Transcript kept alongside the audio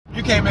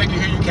can't make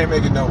it here, you can't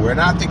make it nowhere. And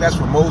I think that's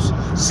for most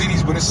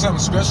cities, but it's something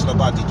special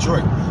about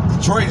Detroit.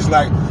 Detroit is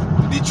like,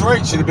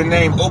 Detroit should have been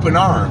named Open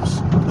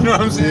Arms. You know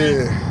what I'm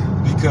saying?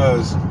 Yeah.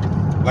 Because,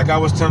 like I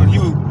was telling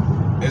you,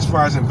 as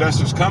far as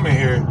investors coming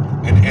here,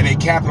 and they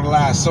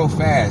capitalize so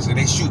fast, and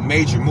they shoot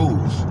major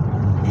moves.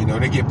 You know,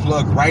 they get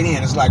plugged right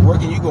in. It's like, where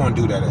can you go and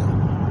do that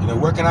at? You know,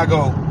 where can I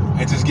go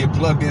and just get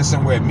plugged in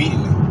somewhere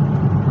immediately?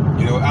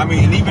 You know, I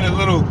mean, and even the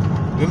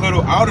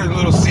little outer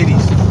little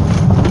cities,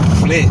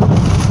 Flint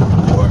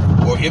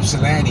or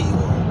Ypsilanti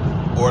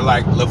or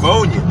like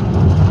Livonia.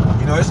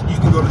 You know,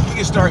 you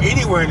can start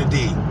anywhere in the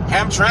D.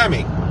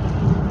 Hamtramck,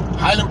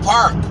 Highland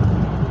Park.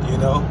 You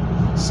know,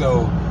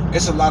 so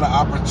it's a lot of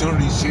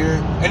opportunities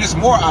here, and it's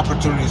more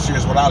opportunities here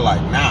is what I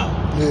like now.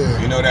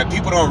 Yeah. You know, that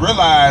people don't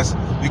realize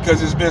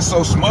because it's been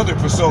so smothered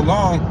for so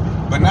long,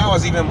 but now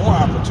there's even more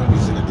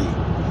opportunities in the D.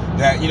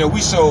 That, you know,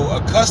 we so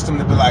accustomed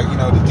to be like, you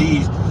know, the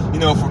D's, you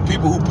know, for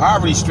people who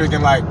poverty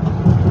stricken, like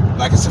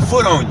it's a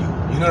foot on you.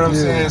 You know what I'm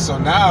saying? So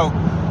now,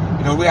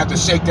 you know, we have to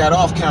shake that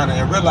off counter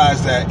and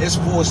realize that it's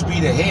full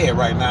speed ahead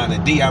right now in the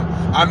D.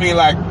 I mean,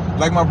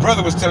 like my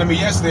brother was telling me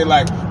yesterday,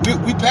 like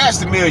we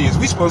passed the millions.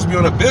 We supposed to be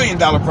on $1 billion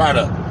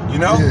product, you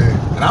know?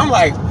 Yeah. And I'm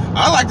like,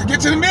 I like to get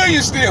to the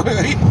millions still.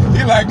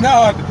 He like,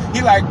 no,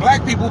 he like,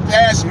 black people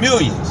pass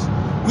millions.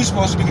 We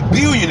supposed to be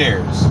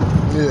billionaires.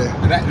 Yeah.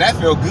 And that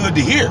felt good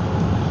to hear,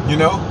 you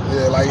know?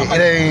 Yeah, like it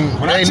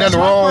ain't nothing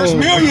wrong with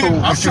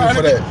million, I'm trying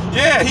for that.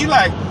 Yeah, he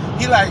like,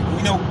 you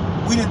know,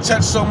 we didn't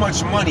touch so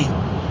much money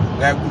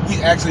that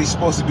we actually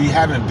supposed to be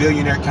having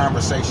billionaire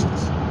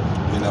conversations,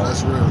 you know?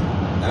 That's real.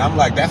 And I'm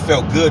like, that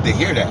felt good to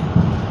hear that,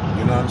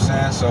 you know what I'm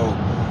saying? So,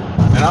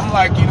 and I'm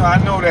like, you know,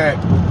 I know that,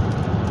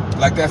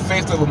 like that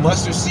faith of a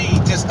mustard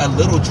seed, just a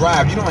little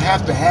drive. You don't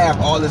have to have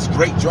all this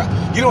great drive.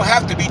 You don't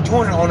have to be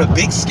doing it on a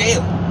big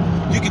scale.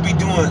 You could be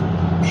doing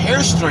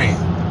hair strand,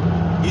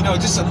 you know,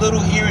 just a little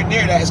here and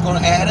there that is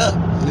going to add up.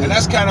 Yeah. And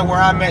that's kind of where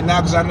I'm at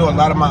now, because I know a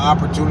lot of my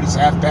opportunities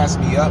have passed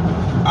me up.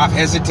 I've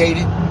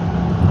hesitated.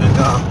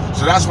 And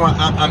so that's why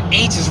I'm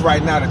anxious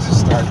right now to just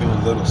start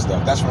doing little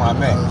stuff. That's where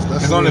I'm at.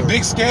 Because on the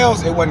big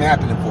scales, it wasn't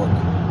happening for me.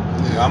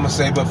 Yeah. You know, I'm going to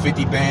save up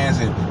 50 bands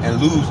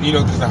and lose, you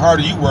know, because the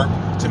harder you work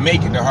to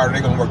make it, the harder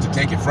they're going to work to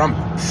take it from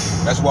you.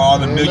 That's why all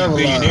the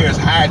billionaires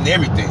hiding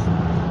everything.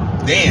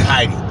 They ain't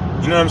hiding.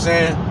 You know what I'm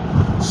saying?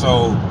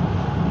 So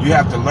you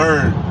have to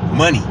learn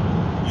money.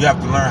 You have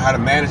to learn how to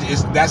manage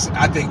it. That's,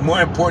 I think,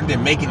 more important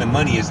than making the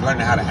money is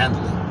learning how to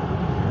handle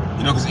it.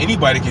 You know, because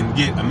anybody can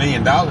get $1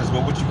 million,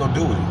 but what you going to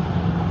do with it?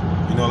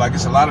 You know, like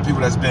it's a lot of people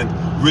that's been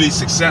really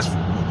successful.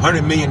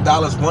 $100 million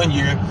one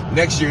year,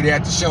 next year they're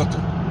at the shelter.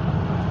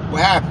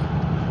 What happened?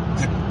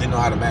 Didn't know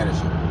how to manage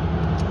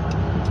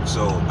it.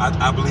 So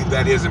I believe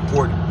that is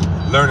important.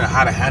 Learning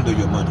how to handle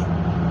your money.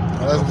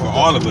 For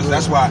all of us.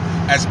 That's why,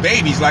 as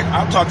babies, like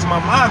I'll talk to my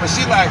mom and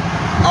she like,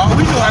 all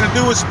we knew how to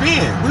do was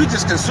spend. We were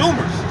just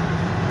consumers.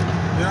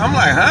 You know, I'm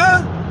like,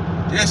 huh?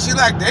 Yeah, she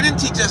like, they didn't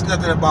teach us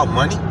nothing about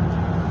money.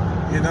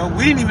 You know,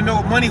 we didn't even know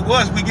what money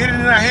was. We get it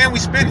in our hand, we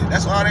spend it.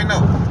 That's all they know.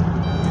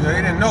 You know,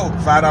 they didn't know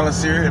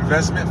 $5 here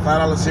investment,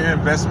 $5 here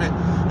investment,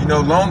 you know,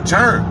 long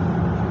term.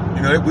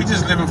 You know, we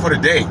just living for the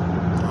day.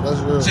 That's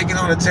real. Chicken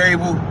on the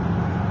table.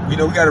 You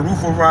know, we got a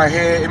roof over our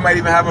head. It might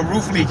even have a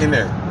roof leak in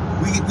there.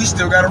 We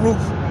still got a roof.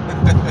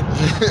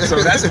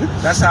 So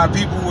that's how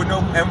people would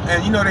know.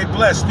 And you know, they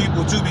bless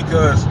people too,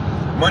 because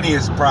money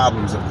is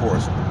problems, of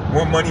course.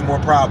 More money, more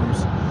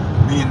problems.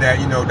 Meaning that,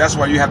 you know, that's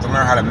why you have to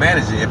learn how to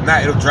manage it. If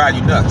not, it'll drive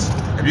you nuts.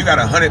 If you got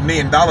 $100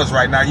 million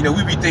right now, you know,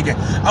 we be thinking,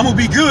 I'm gonna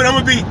be good, I'm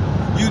gonna be,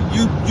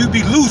 you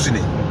be losing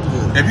it.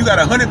 Yeah. If you got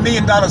 $100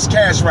 million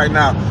cash right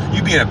now,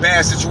 you be in a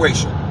bad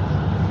situation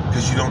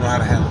because you don't know how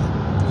to handle it.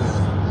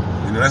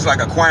 Yeah. You know, that's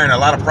like acquiring a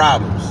lot of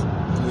problems.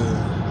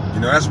 Yeah. You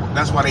know,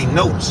 that's why they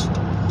notes.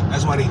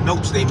 That's why they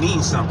notes, they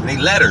mean something. They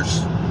letters.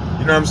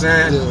 You know what I'm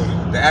saying?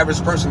 Yeah. The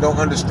average person don't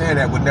understand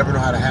that, would never know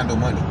how to handle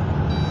money.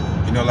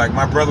 You know, like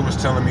my brother was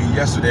telling me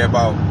yesterday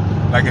about,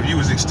 like, if you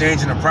was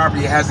exchanging a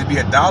property, it has to be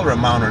a dollar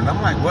amount. And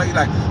I'm like, well,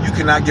 like, you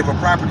cannot give a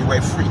property away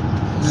free.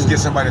 Just get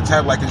somebody to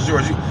type like it's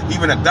yours.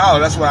 Even $1.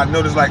 That's what I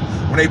noticed. Like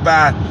when they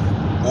buy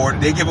or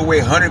they give away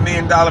 $100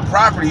 million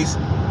properties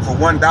for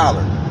 $1,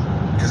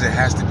 because it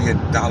has to be a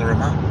dollar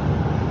amount.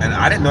 And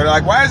I didn't know that.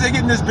 Like, why is they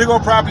getting this big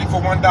old property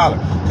for $1?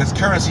 Because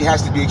currency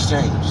has to be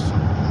exchanged.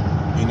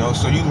 You know,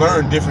 so you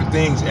learn different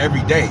things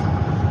every day,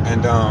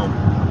 and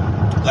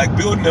like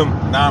building them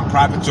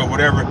nonprofits or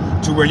whatever,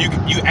 to where you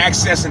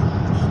accessing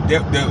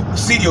the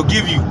city will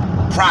give you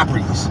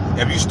properties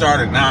if you start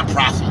a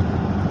nonprofit.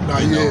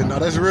 No,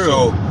 that's real.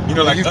 So, you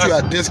know, like give you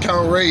a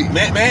discount rate.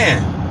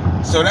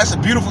 Man, so that's a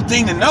beautiful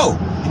thing to know.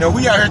 You know,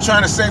 we out here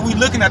trying to say we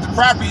looking at the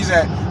properties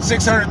at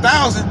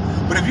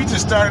 $600,000, but if you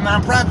just start a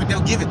nonprofit,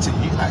 they'll give it to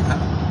you. Like,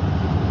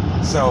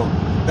 huh? So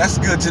that's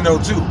good to know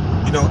too.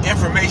 You know,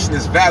 information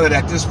is valid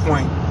at this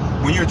point.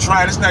 When you're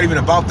trying, it's not even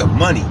about the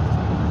money.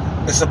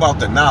 It's about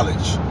the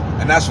knowledge.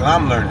 And that's what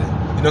I'm learning.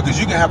 You know, because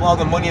you can have all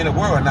the money in the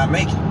world and not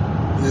make it.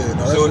 Yeah,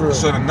 no, that's real.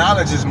 So the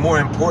knowledge is more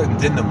important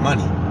than the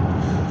money.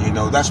 You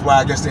know, that's why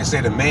I guess they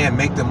say the man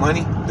make the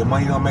money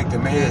don't make the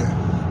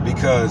man.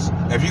 because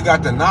if you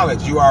got the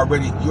knowledge, you are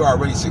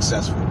already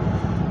successful.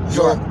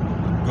 So,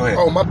 go ahead.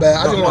 Oh, my bad.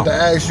 I just wanted to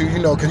ask you,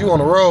 because you on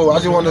the road. I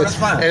just wanted. That's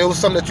fine. And it was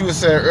something that you were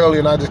saying earlier,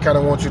 and I just kind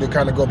of want you to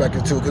kind of go back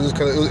into because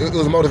it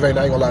was motivating.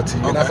 I ain't gonna lie to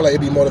you, and I feel like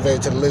it'd be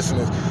motivating to the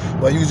listeners.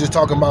 But you was just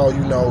talking about,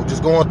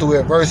 just going through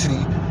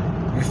adversity.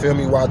 You feel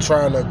me? While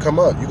trying to come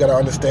up, you gotta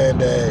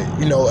understand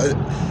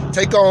that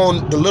take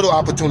on the little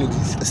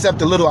opportunities, accept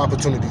the little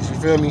opportunities. You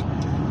feel me?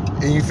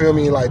 And you feel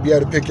me? Like be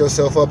able to pick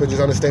yourself up and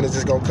just understand it's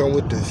just gonna come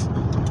with this.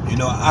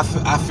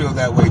 I feel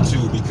that way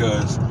too,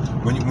 because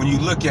when you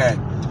look at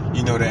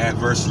the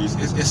adversities,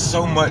 it's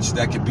so much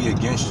that could be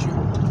against you,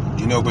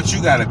 but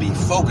you gotta be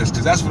focused,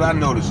 because that's what I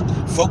noticed.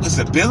 Focus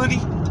ability,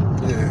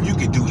 you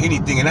can do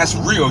anything, and that's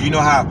real. You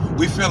know how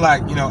we feel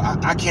like,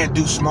 I can't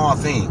do small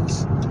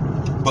things,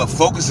 but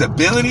focus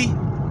ability,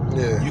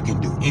 you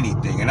can do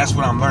anything, and that's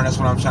what I'm learning. That's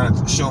what I'm trying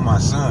to show my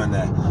son,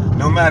 that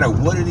no matter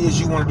what it is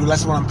you want to do,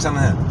 that's what I'm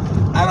telling him.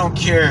 I don't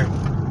care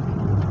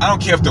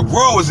if the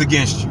world is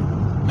against you.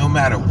 No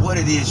matter what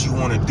it is you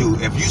want to do,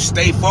 if you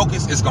stay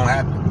focused, it's gonna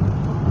happen.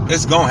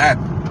 It's gonna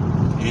happen,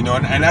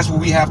 and that's what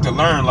we have to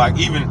learn. Like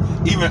even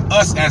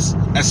us as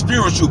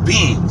spiritual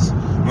beings,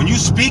 when you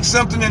speak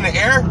something in the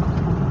air,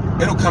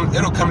 it'll come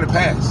to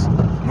pass.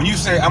 When you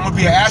say I'm gonna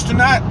be an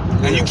astronaut,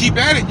 and you keep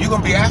at it, you're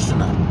gonna be an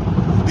astronaut,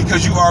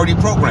 because you already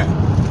programmed.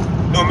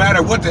 No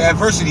matter what the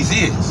adversities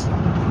is,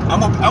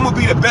 I'm gonna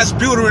be the best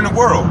builder in the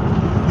world.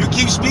 You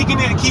keep speaking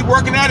it and keep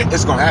working at it,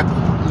 it's gonna happen.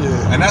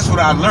 Yeah. And that's what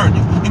I learned.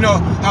 You know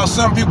how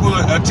some people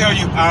tell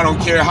you, I don't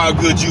care how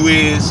good you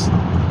is,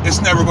 it's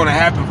never going to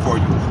happen for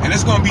you. And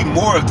it's going to be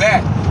more of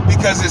that,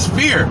 because it's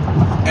fear.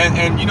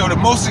 And the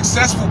most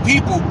successful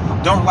people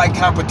don't like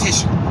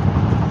competition.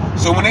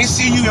 So when they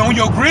see you on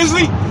your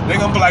grizzly, they're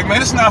going to be like,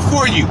 man, it's not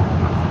for you.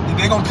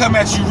 They're going to come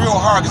at you real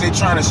hard because they're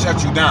trying to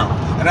shut you down.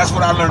 And that's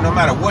what I learned. No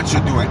matter what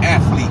you're doing,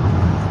 athlete,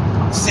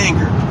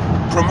 singer,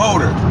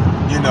 promoter,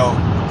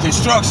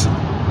 construction,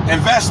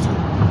 investor,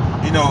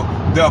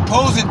 the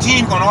opposing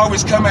team gonna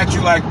always come at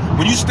you like,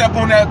 when you step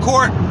on that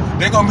court,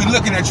 they're gonna be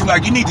looking at you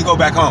like you need to go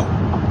back home,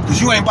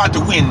 because you ain't about to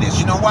win this.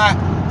 You know why?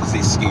 Because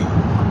they scared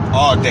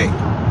all day.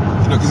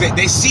 Because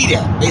they see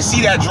that. They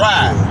see that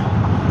drive.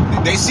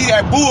 They see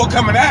that bull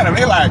coming at them.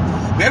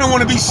 They don't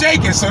want to be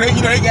shaken, so they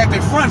got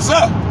their fronts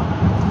up.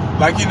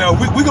 Like,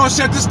 we gonna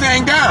shut this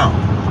thing down.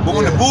 But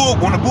when the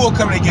bull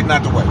come, they getting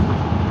out the way.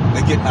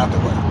 They're getting out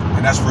the way,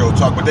 and that's real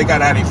talk. But they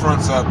gotta have their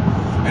fronts up.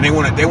 And they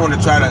want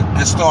to try to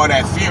install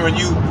that fear in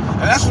you.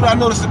 And that's what I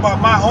noticed about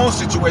my own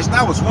situation.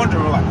 I was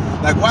wondering,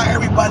 like why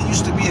everybody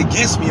used to be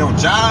against me on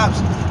jobs.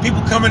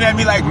 People coming at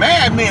me like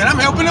madmen. I'm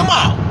helping them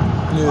out.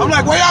 Yeah. I'm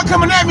like, why y'all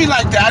coming at me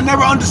like that? I never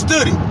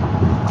understood it.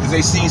 Because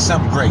they seen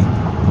something great.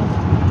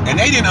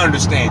 And they didn't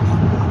understand it.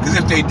 Because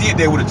if they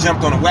did, they would have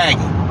jumped on a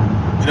wagon.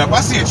 If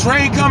I see a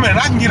train coming and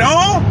I can get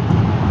on,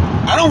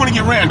 I don't want to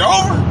get ran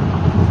over.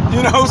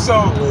 So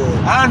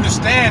I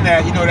understand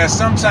that, that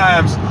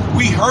sometimes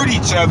we hurt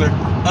each other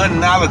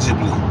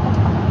unknowledgeably.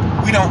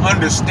 We don't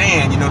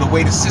understand, the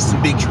way the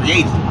system been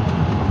created.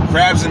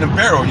 Crabs in the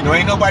barrel,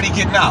 ain't nobody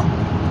getting out.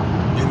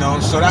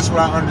 So that's what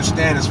I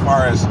understand, as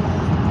far as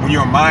when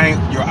your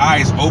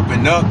eyes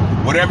open up,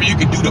 whatever you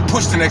can do to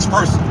push the next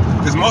person.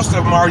 Because most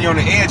of them are already on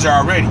the edge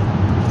already.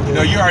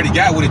 You already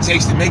got what it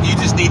takes to make it. You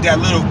just need that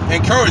little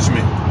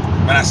encouragement.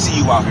 Man, I see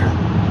you out here.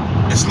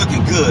 It's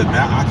looking good,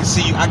 man. I can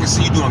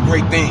see you doing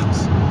great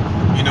things.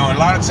 And a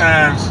lot of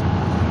times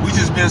we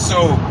just been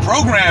so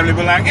programmed to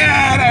be like,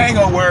 that ain't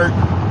gonna work.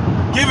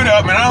 Give it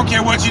up, man. I don't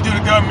care what you do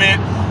to government.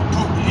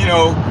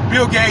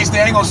 Bill Gates, they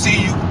ain't gonna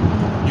see you.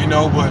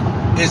 But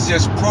it's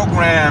just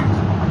programmed.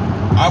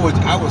 I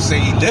would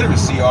say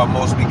illiteracy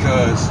almost,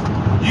 because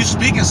you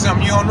speaking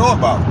something you don't know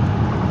about.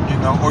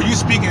 Or you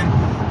speaking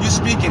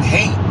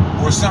hate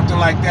or something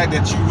like that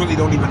you really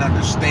don't even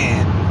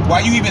understand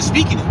why you even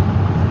speaking it.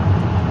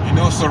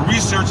 So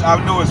research, I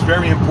know, is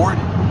very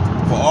important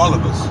for all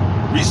of us.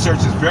 Research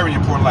is very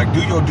important. Like,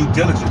 do your due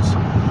diligence.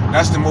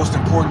 That's the most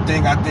important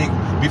thing, I think,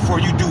 before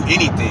you do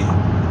anything.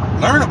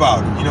 Learn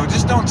about it.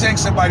 Just don't take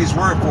somebody's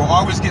word for it.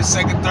 Always get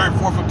second, third,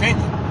 fourth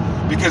opinion,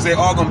 because they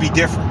all gonna be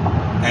different.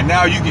 And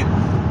now you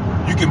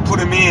can put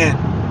them in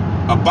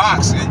a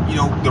box,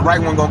 and the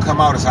right one gonna come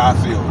out, is how I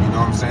feel. You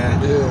know what I'm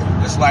saying?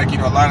 Yeah. It's like,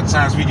 a lot of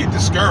times we get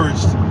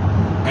discouraged,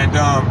 and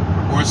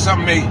or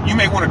you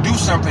may want to do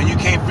something, you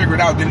can't figure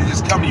it out, then it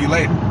just come to you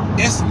later,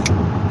 instantly.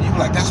 You be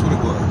like, that's what it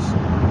was.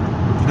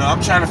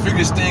 I'm trying to figure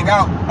this thing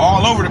out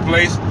all over the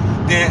place.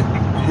 Then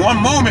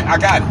one moment I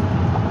got it.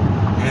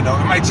 It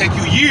might take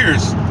you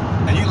years,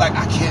 and you're like,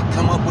 I can't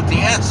come up with the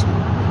answer,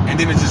 and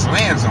then it just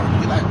lands on you.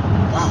 You're like,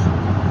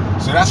 wow.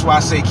 So that's why I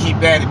say keep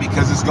at it,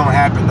 because it's gonna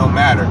happen no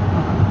matter.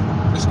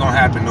 It's gonna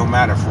happen no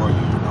matter for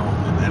you.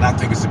 And I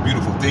think it's a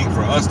beautiful thing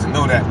for us to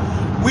know that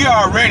we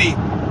already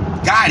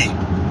got it.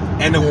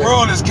 And the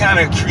world is kind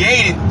of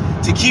created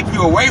to keep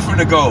you away from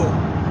the goal.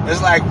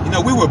 It's like,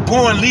 we were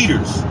born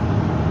leaders,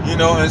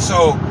 and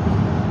so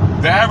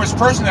the average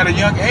person at a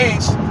young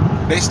age,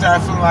 they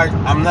start feeling like,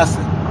 I'm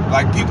nothing.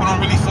 Like, people don't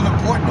really feel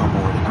important no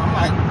more. I'm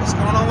like, what's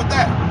going on with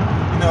that?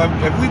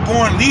 If we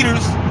born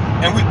leaders,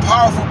 and we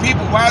powerful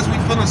people, why is we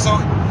feeling so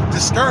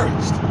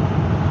discouraged?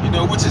 You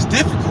know, which is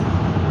difficult.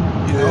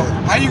 You know,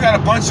 how you got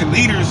a bunch of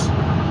leaders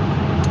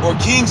or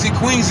kings and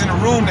queens in a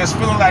room that's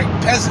feeling like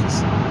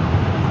peasants?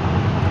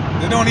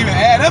 They don't even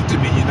add up to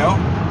me, you know?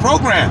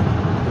 Program.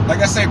 Like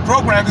I say,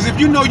 program, because if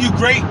you know you're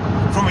great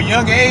from a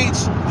young age,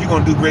 you're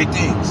going to do great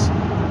things.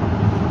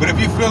 But if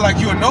you feel like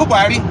you're a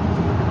nobody,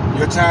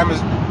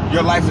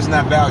 your life is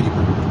not valuable.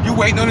 You're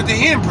waiting on it to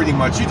end pretty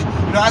much. You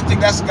know, I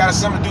think that's got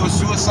something to do with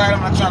suicide. I'm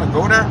not trying to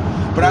go there,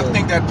 but I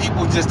think that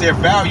people just, their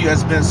value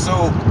has been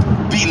so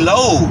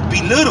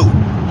belittled.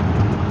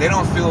 They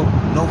don't feel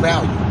no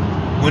value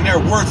when they're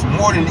worth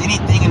more than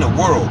anything in the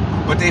world,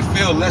 but they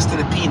feel less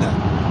than a peanut.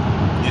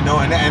 You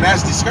know, and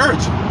that's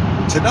discouraging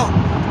to know.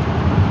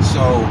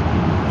 So,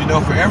 you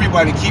know, for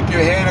everybody, keep your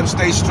head up,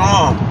 stay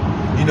strong.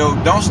 You know,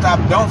 don't stop,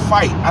 don't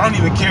fight. I don't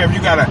even care if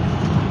you got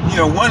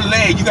one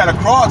leg, you got to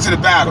crawl to the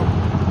battle.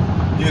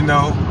 You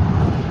know,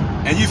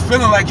 and you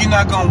feeling like you're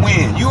not gonna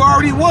win. You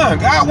already won.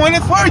 God won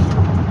it for you.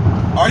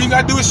 All you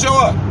gotta do is show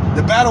up.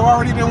 The battle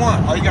already been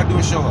won. All you gotta do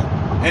is show up.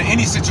 In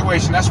any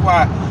situation. That's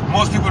why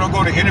most people don't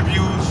go to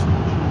interviews.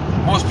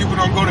 Most people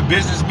don't go to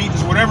business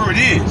meetings, whatever it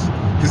is,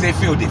 because they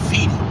feel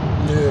defeated.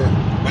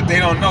 Yeah. But they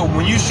don't know.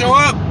 When you show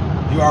up,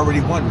 you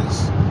already won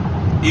this.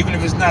 Even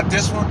if it's not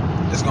this one,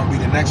 it's gonna be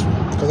the next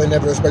one. Because they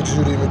never expected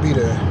you to even be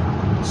there.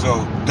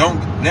 So don't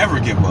never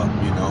give up,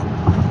 you know,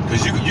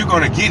 because you're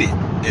gonna get it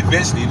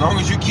eventually. As long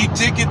as you keep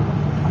ticking,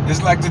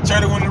 it's like the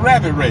turtle in the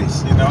rabbit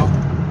race, you know.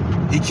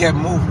 He kept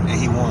moving and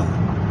he won.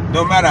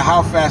 No matter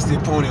how fast the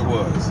opponent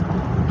was,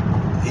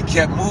 he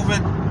kept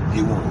moving,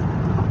 he won.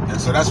 And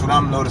so that's what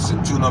I'm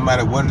noticing too. No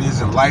matter what it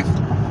is in life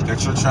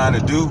that you're trying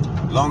to do,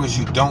 as long as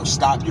you don't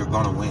stop, you're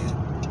gonna win.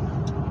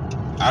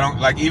 I don't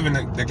like even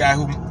the guy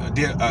who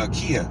did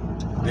Kia.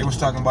 They was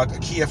talking about the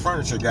Kia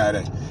furniture guy,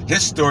 that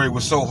his story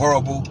was so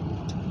horrible.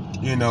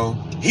 You know,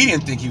 he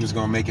didn't think he was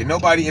going to make it.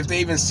 Nobody, if they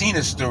even seen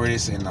his story, they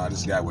say, no,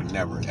 this guy would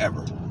never,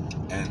 ever.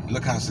 And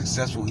look how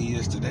successful he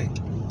is today.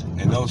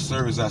 And those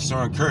stories are so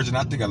encouraging.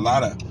 I think a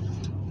lot of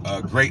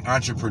great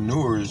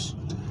entrepreneurs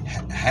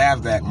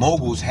have that.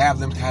 Moguls have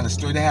them kind of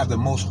story. They have the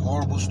most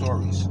horrible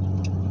stories.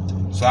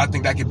 So I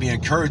think that could be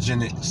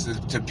encouraging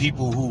to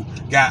people who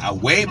got a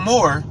way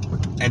more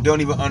and don't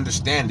even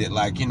understand it.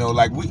 Like, you know,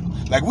 like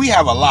we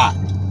have a lot.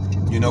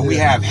 You know, we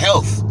have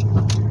health.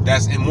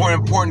 That's more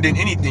important than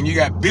anything. You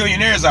got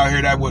billionaires out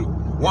here that would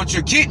want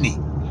your kidney.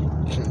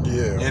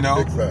 Yeah, you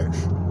know, big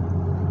facts.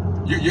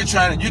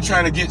 You're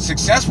trying to get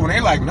successful, and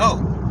they're like, no,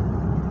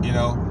 you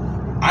know,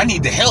 I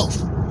need the health.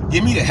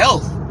 Give me the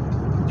health.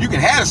 You can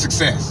have the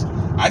success.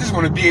 I just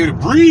want to be able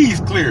to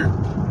breathe clear.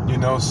 You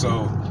know,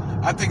 so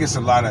I think it's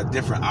a lot of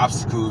different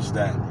obstacles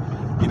that,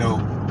 you know,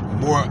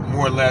 more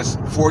or less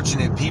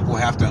fortunate people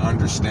have to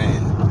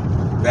understand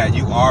that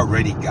you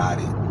already got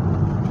it.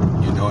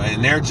 You know,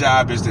 and their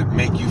job is to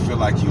make you feel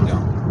like you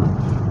don't.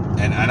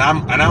 And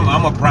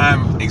I'm a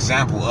prime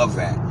example of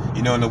that.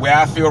 You know, and the way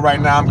I feel right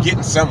now, I'm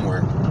getting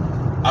somewhere.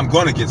 I'm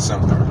gonna get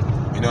somewhere.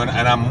 You know, and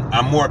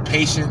I'm more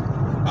patient.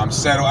 I'm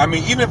settled. I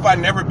mean, even if I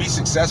never be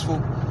successful,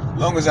 as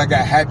long as I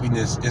got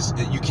happiness,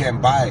 you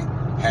can't buy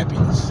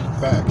happiness.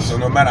 Facts. So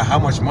no matter how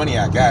much money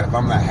I got, if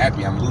I'm not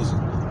happy, I'm losing.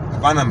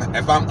 If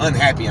I'm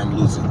unhappy, I'm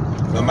losing.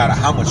 No matter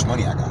how much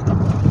money I got.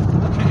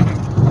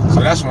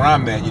 So that's where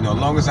I'm at. You know, as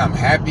long as I'm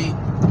happy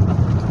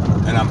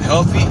and I'm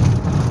healthy,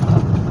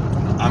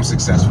 I'm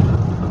successful.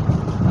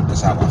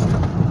 That's how I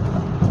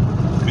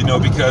feel. You know,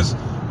 because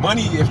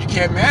money, if you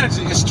can't manage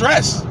it, it's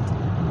stress.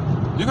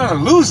 You're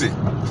gonna lose it.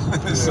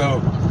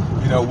 So,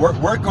 you know,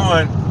 work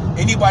on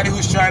anybody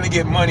who's trying to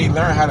get money,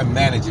 learn how to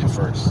manage it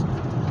first.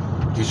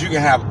 Because you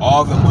can have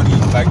all the money,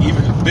 like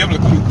even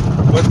biblically,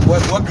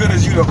 what good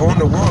is you to own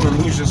the world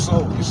and lose your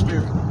soul, your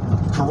spirit,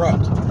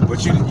 corrupt?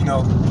 But you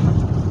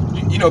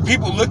know,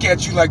 people look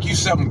at you like you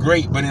something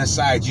great, but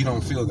inside you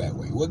don't feel that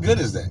way. What good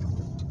is that?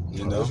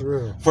 You know, that's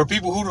real. For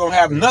people who don't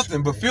have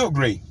nothing but feel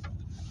great,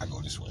 I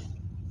go this way.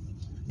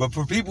 But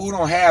for people who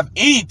don't have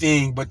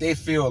anything, but they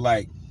feel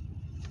like,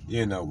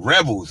 you know,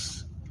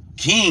 rebels,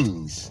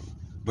 kings,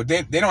 but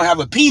they don't have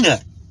a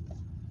peanut,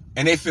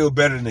 and they feel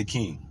better than a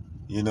king.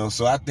 You know,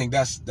 so I think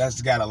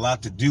that's got a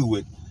lot to do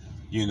with,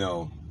 you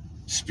know,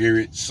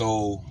 spirit,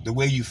 soul, the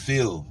way you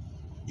feel,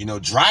 you know,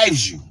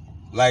 drives you.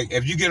 Like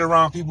if you get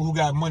around people who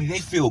got money, they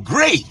feel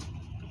great.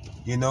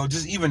 You know,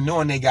 just even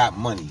knowing they got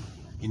money,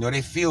 you know,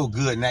 they feel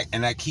good,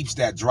 and that keeps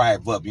that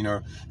drive up. You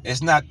know,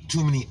 it's not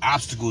too many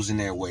obstacles in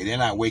their way. They're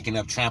not waking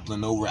up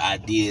trampling over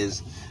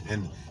ideas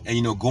and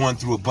you know, going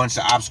through a bunch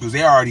of obstacles.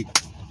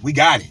 We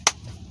got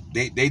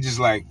it. They just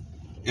like,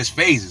 it's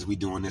phases. We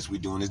doing this.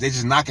 They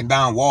just knocking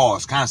down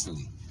walls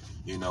constantly,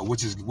 you know,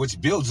 which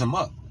builds them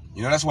up.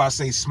 You know, that's why I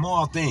say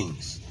small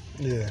things.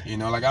 Yeah. You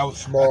know, like I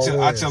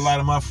tell a lot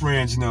of my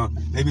friends, you know,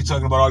 they be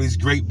talking about all these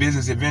great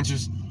business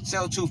adventures.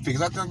 Sell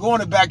toothpicks. I can go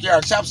in the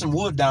backyard, chop some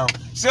wood down,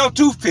 sell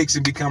toothpicks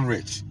and become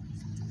rich.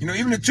 You know,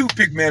 even the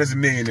toothpick man is a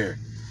millionaire.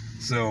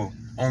 So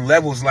on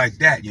levels like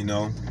that, you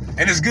know,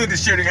 and it's good to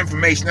share the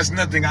information. That's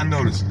another thing I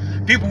noticed.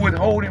 People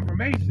withhold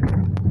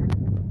information.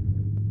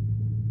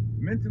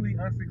 Mentally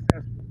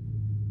unsuccessful.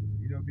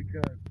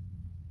 because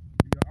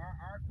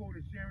our quote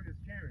is sharing is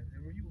caring,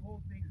 and when you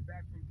hold things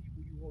back from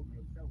people, you hold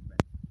yourself back.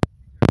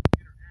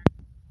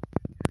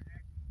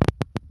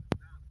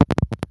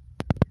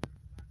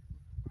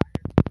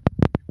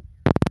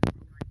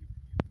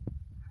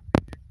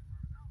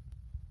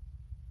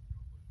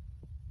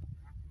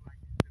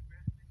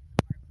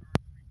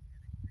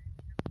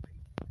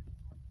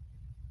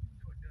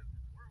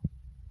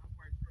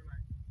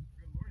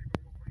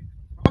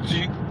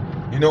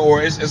 You know,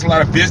 or it's a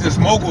lot of business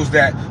moguls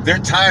that their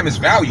time is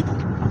valuable.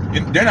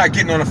 They're not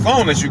getting on the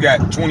phone unless you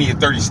got 20 or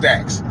 30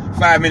 stacks.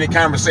 5-minute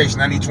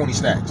conversation, I need 20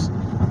 stacks.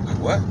 Like,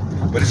 what?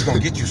 But it's going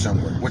to get you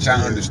somewhere, which I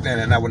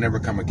understand, and I would never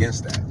come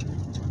against that.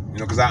 You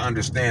know, because I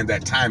understand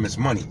that time is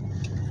money.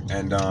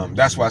 And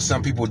that's why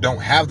some people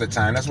don't have the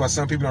time. That's why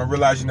some people don't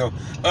realize, you know,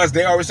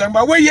 they always talking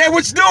about, where you at,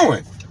 what you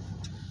doing?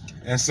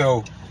 And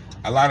so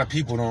a lot of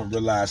people don't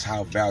realize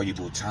how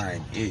valuable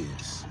time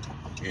is,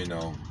 you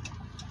know.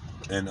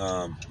 And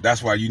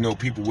that's why, you know,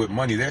 people with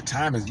money, their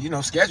time is, you know,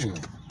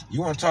 scheduling.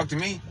 You want to talk to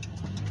me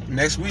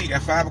next week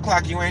at 5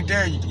 o'clock, you ain't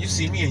there, you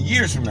see me in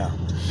years from now.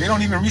 They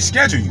don't even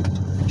reschedule you.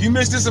 If you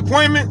miss this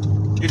appointment,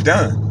 you're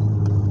done.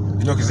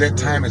 You know, because their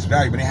time is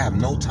valuable. They have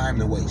no time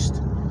to waste.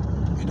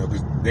 You know,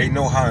 because they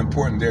know how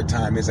important their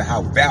time is and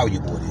how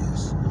valuable it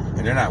is.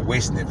 And they're not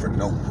wasting it for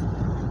no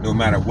one. No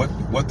matter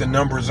what the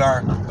numbers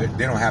are,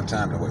 they don't have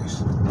time to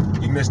waste.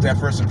 You missed that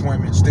first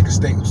appointment, stick a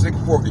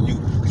fork in you,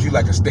 because you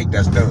like a steak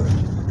that's done.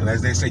 And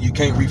as they say, you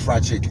can't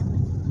refry chicken.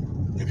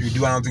 If you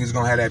do, I don't think it's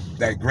gonna have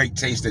that great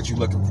taste that you're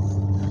looking for.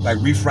 Like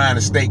refrying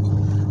a steak,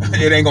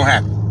 it ain't gonna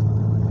happen.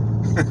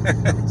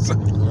 So,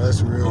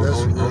 that's real.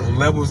 On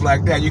levels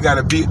like that, you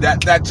gotta be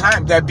that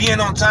time, that being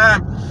on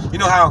time. You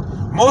know how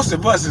most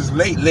of us is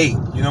late.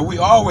 You know, we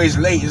always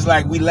late. It's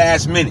like we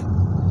last minute.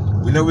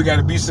 We know we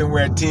gotta be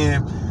somewhere at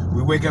 10.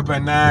 We wake up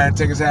at 9,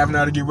 take us half an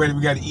hour to get ready. We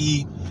gotta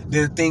eat.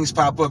 Then things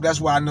pop up. That's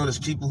why I notice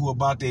people who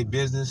about their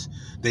business,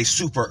 they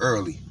super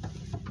early.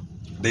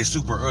 They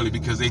super early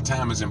because their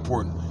time is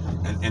important,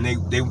 and they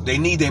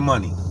need their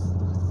money,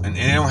 and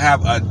they don't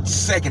have a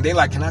second. They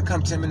like, can I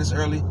come 10 minutes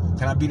early?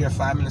 Can I be there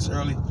 5 minutes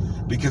early?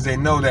 Because they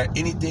know that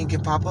anything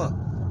can pop up,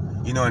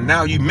 you know. And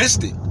now you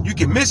missed it. You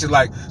can miss it.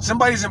 Like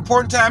somebody's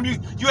important time. You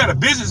had a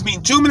business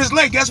meeting 2 minutes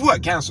late. Guess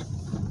what? Cancel.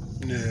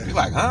 Yeah. You're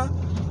like, huh?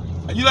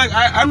 And you're like,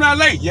 I'm not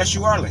late. Yes,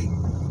 you are late.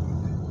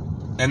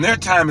 And their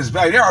time is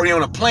valuable. They're already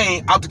on a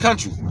plane out the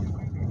country.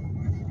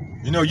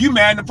 You know, you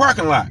mad in the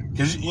parking lot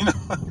because you know.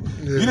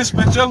 Yeah. You just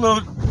spent your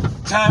little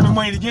time and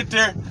money to get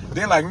there.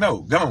 They're like,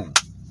 no, go on.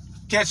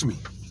 Catch me.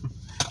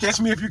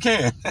 Catch me if you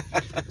can.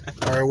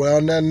 All right, well,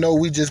 on that note,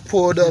 we just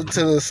pulled up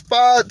to the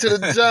spot, to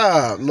the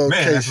job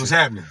location. Man, that's what's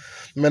happening.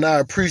 Man, I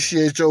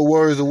appreciate your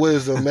words of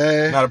wisdom,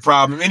 man. Not a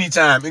problem.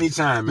 Anytime,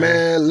 man.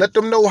 Man, let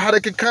them know how they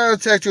can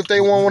contact you if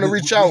they want to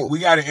reach out. We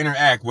got to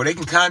interact. Well, they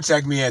can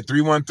contact me at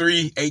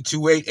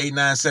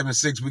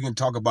 313-828-8976. We can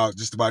talk about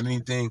just about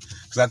anything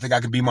because I think I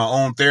can be my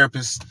own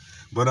therapist.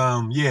 But,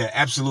 yeah,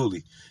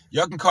 absolutely.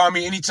 Y'all can call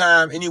me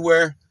anytime,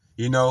 anywhere,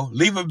 you know.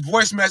 Leave a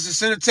voice message,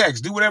 send a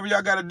text, do whatever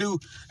y'all got to do,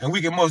 and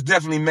we can most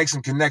definitely make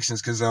some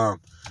connections because,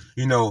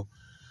 you know,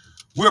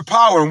 we're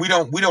power and we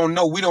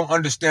don't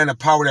understand the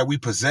power that we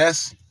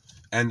possess.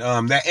 And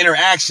that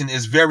interaction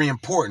is very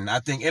important. I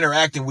think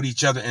interacting with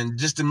each other and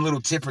just them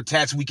little tit for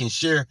tats we can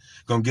share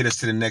gonna get us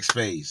to the next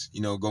phase,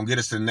 you know, gonna get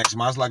us to the next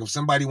mile. It's like if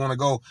somebody want to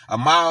go a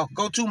mile,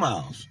 go 2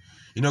 miles,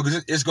 you know,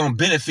 because it's gonna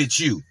benefit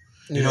you.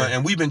 You know,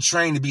 and we've been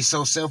trained to be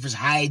so selfish,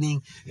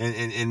 hiding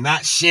and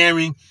not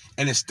sharing,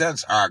 and it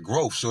stunts our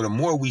growth. So the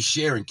more we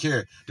share and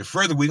care, the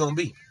further we're going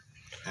to be.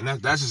 And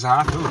that's just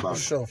how I feel about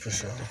it. For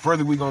sure. The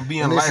further we're going to be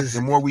in life,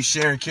 the more we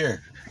share and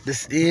care.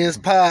 This is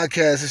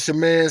podcast. It's your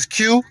man's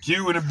Q.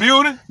 Q in the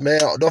building. Man,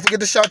 don't forget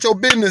to shout your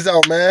business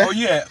out, man. Oh,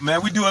 yeah,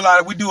 man. We do a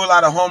lot of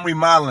home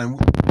remodeling.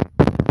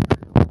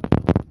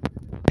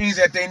 Things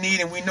that they need,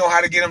 and we know how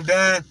to get them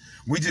done.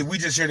 We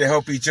just here to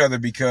help each other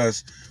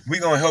because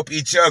we're going to help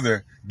each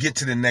other get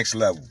to the next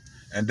level.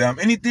 And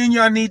anything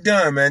y'all need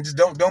done, man, just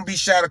don't be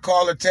shy to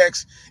call or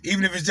text,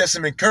 even if it's just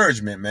some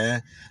encouragement,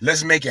 man.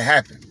 Let's make it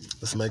happen.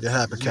 Let's make it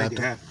happen,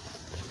 Captain.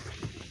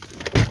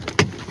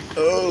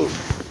 Oh.